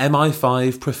was an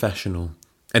MI5 professional,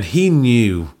 and he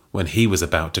knew when he was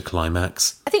about to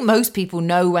climax. I think most people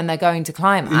know when they're going to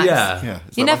climax. Yeah.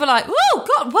 Is You're that never like, oh,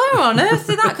 God, where on earth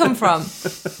did that come from?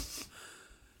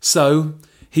 So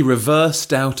he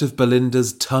reversed out of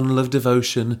Belinda's tunnel of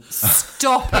devotion.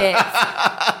 Stop it.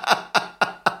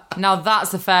 Now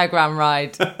that's a fairground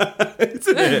ride.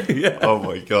 Isn't it? Yeah. Oh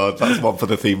my God, that's one for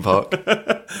the theme park.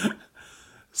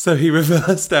 So he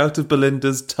reversed out of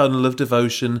Belinda's tunnel of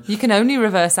devotion. You can only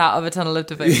reverse out of a tunnel of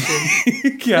devotion.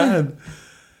 He can.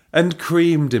 And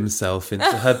creamed himself into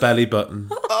her belly button.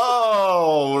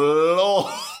 Oh,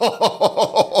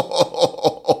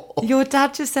 Lord. Your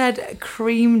dad just said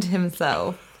creamed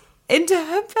himself into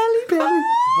her belly button.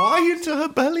 Why into her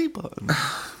belly button?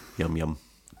 Yum, yum.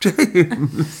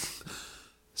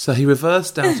 So he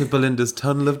reversed out of Belinda's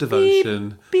tunnel of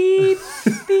devotion Beep,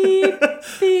 beep,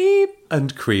 beep.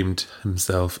 and creamed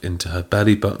himself into her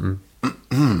belly button.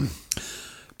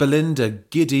 Belinda,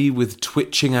 giddy with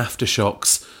twitching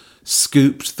aftershocks,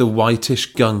 scooped the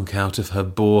whitish gunk out of her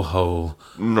borehole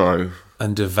No.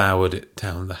 and devoured it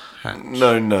down the hatch.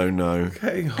 No.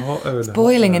 Getting hotter and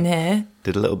Boiling in here.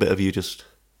 Did a little bit of you just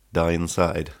die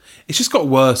inside? It's just got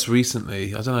worse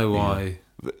recently. I don't know why.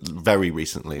 Very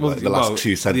recently, Well, like the last well,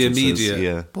 two the sentences. immediate-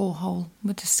 Yeah. Borehole.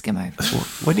 We'll just skim over.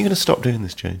 When are you going to stop doing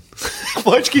this, James?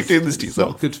 Why'd you keep doing this to It's not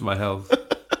yourself? good for my health.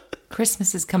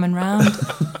 Christmas is coming round.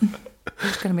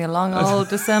 It's going to be a long old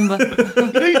December.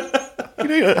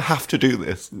 You don't have to do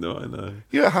this. No, I know.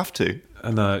 You don't have to.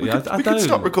 I know. Yeah, I We don't. can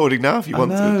stop recording now if you I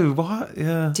want to. know. What?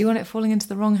 Yeah. Do you want it falling into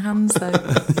the wrong hands, though?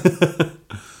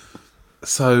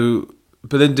 So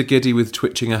Belinda, giddy with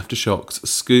twitching aftershocks,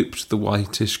 scooped the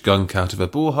whitish gunk out of her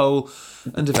borehole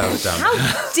and devoured it down.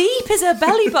 How deep is her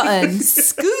belly button?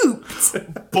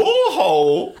 Scooped.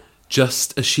 Borehole?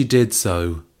 Just as she did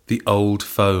so, the old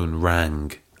phone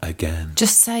rang again.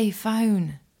 Just say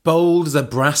phone. Bold as a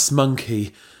brass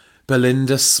monkey,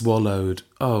 Belinda swallowed.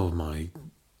 Oh my.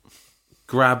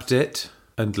 Grabbed it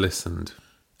and listened.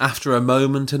 After a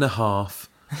moment and a half,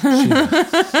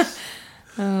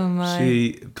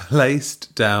 she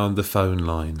placed down the phone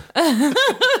line.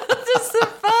 Just the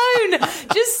phone.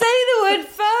 Just say the word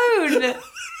phone.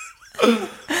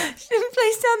 She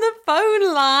placed down the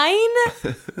phone line.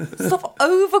 Stop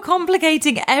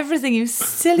overcomplicating everything, you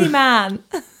silly man.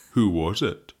 Who was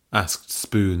it? Asked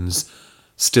Spoons,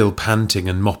 still panting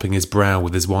and mopping his brow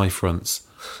with his Y-fronts.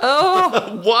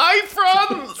 Y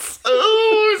fronts!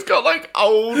 Oh, he's got like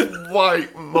old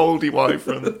white mouldy Y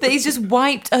fronts. That he's just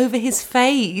wiped over his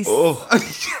face.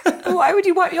 Why would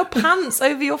you wipe your pants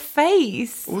over your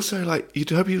face? Also, like, you'd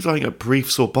hope he was wearing a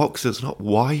briefs or boxers, not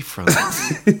Y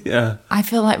fronts. Yeah. I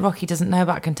feel like Rocky doesn't know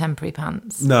about contemporary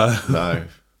pants. No. No.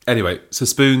 Anyway, so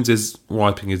Spoons is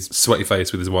wiping his sweaty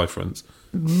face with his Y-fronts.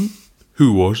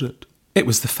 Who was it? It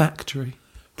was the factory.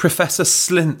 Professor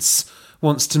Slintz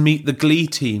wants to meet the Glee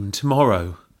team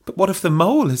tomorrow. But what if the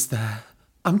mole is there?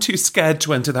 I'm too scared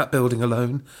to enter that building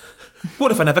alone.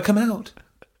 What if I never come out?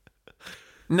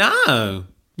 No,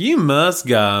 you must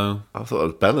go. I thought it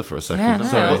was Bella for a second. Yeah, no,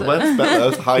 Sorry, I was- where's Bella? I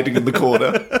was hiding in the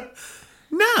corner.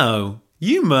 No,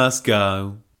 you must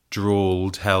go,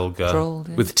 drawled Helga, Drawled,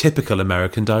 yeah. with typical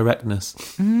American directness.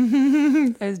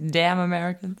 Those damn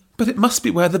Americans. But it must be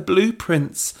where the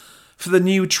blueprints for the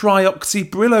new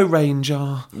Trioxy-Brillo range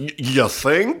are. You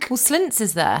think? Well, Slint's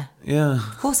is there. Yeah.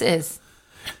 Of course it is.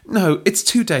 No, it's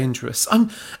too dangerous.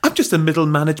 I'm just a middle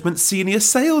management senior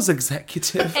sales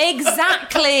executive.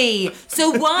 Exactly. So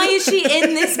why is she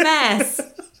in this mess?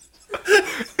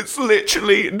 It's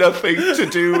literally nothing to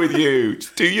do with you.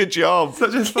 Just do your job.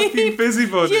 Such a fucking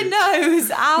busybody. Your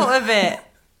nose out of it.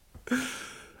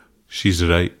 She's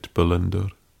right, Belinda.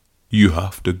 You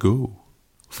have to go.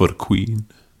 For Queen.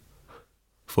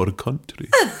 For country.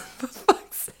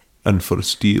 And for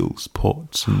steels,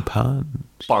 pots and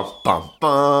pans. Bum, bum,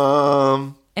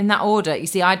 bum. In that order, you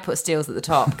see, I'd put Steels at the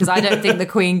top because I don't think the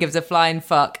Queen gives a flying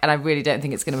fuck, and I really don't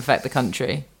think it's going to affect the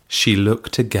country. She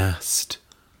looked aghast.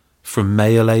 From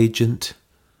male agent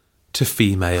to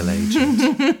female agent.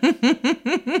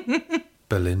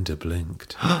 Belinda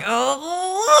blinked.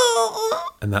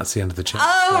 And that's the end of the chapter.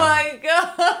 Oh my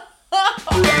god!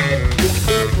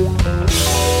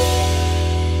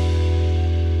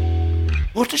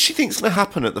 What does she think's going to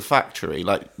happen at the factory?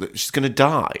 Like, that she's going to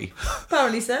die?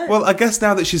 Apparently so. Well, I guess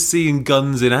now that she's seeing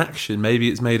guns in action, maybe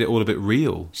it's made it all a bit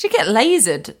real. She get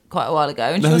lasered quite a while ago,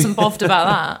 and she wasn't bothered about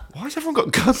that. Why has everyone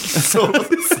got guns? All of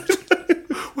a sudden?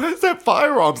 Where's their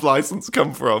firearms license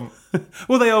come from?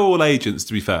 Well, they are all agents,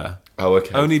 to be fair. Oh,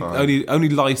 okay. Only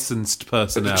licensed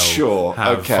personnel Sure,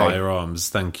 have okay. firearms.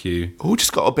 Thank you. Oh,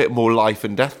 just got a bit more life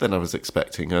and death than I was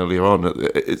expecting earlier on.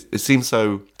 It seems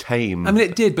so tame. I mean,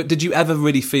 it did, but did you ever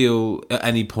really feel at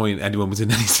any point anyone was in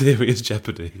any serious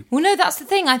jeopardy? Well, no, that's the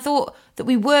thing. I thought that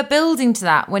we were building to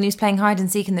that when he was playing hide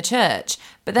and seek in the church,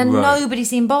 but then Right. nobody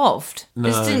seemed bothered. They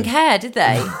just didn't care, did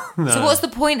they? So what's the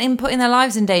point in putting their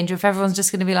lives in danger if everyone's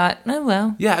just going to be like, oh,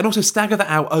 well. Yeah, and also stagger that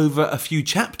out over a few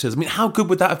chapters. I mean, how good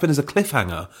would that have been as a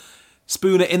cliffhanger?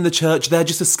 Spooner in the church, they're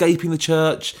just escaping the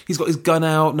church. He's got his gun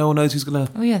out, no one knows who's going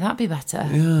to... Oh, yeah, that'd be better.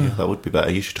 Yeah, that would be better.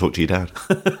 You should talk to your dad.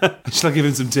 Shall I give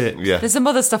him some tips? Yeah. There's some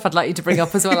other stuff I'd like you to bring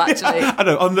up as well, actually. I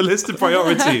know, on the list of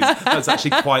priorities. That's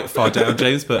actually quite far down,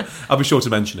 James, but I'll be sure to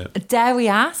mention it. Dare we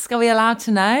ask? Are we allowed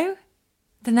to know?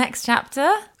 The next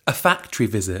chapter? A factory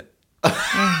visit.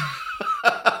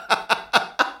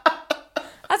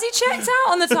 Has he checked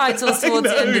out on the titles towards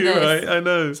the end of this? I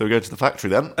know. So we go to the factory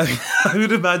then. I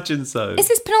would imagine so. Is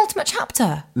this penultimate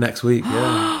chapter? Next week,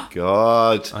 yeah.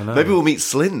 God. I know. Maybe we'll meet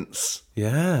Slints.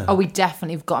 Yeah. Oh, we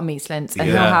definitely have got to meet Slint, and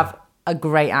Yeah. he'll have a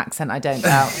great accent, I don't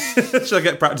doubt. Should I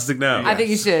get practicing now? I think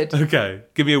you should. Okay.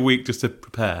 Give me a week just to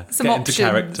prepare. Some get options.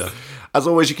 into character. As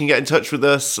always, you can get in touch with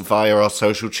us via our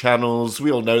social channels.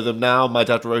 We all know them now. My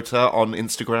Dad Wrote Her on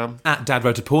Instagram. At Dad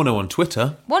Wrote a Porno on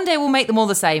Twitter. One day we'll make them all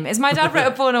the same. It's My Dad Wrote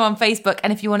a Porno on Facebook,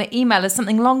 and if you want to email us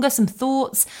something longer, some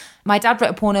thoughts,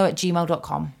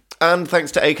 mydadwroteaporno@gmail.com. And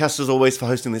thanks to Acast, as always, for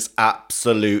hosting this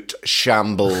absolute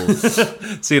shambles.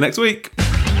 See you next week.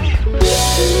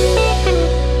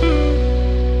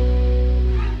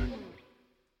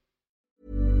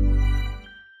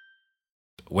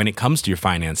 When it comes to your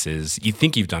finances, you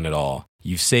think you've done it all.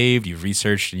 You've saved, you've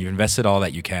researched, and you've invested all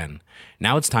that you can.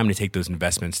 Now it's time to take those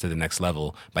investments to the next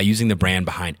level by using the brand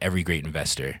behind every great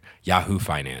investor, Yahoo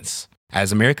Finance.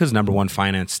 As America's #1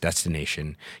 finance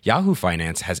destination, Yahoo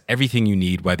Finance has everything you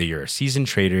need, whether you're a seasoned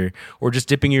trader or just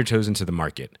dipping your toes into the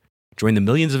market. Join the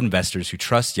millions of investors who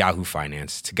trust Yahoo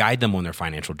Finance to guide them on their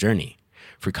financial journey.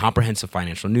 For comprehensive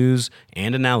financial news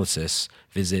and analysis,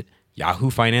 visit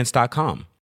yahoofinance.com.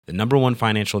 The #1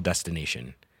 financial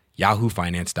destination,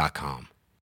 yahoofinance.com.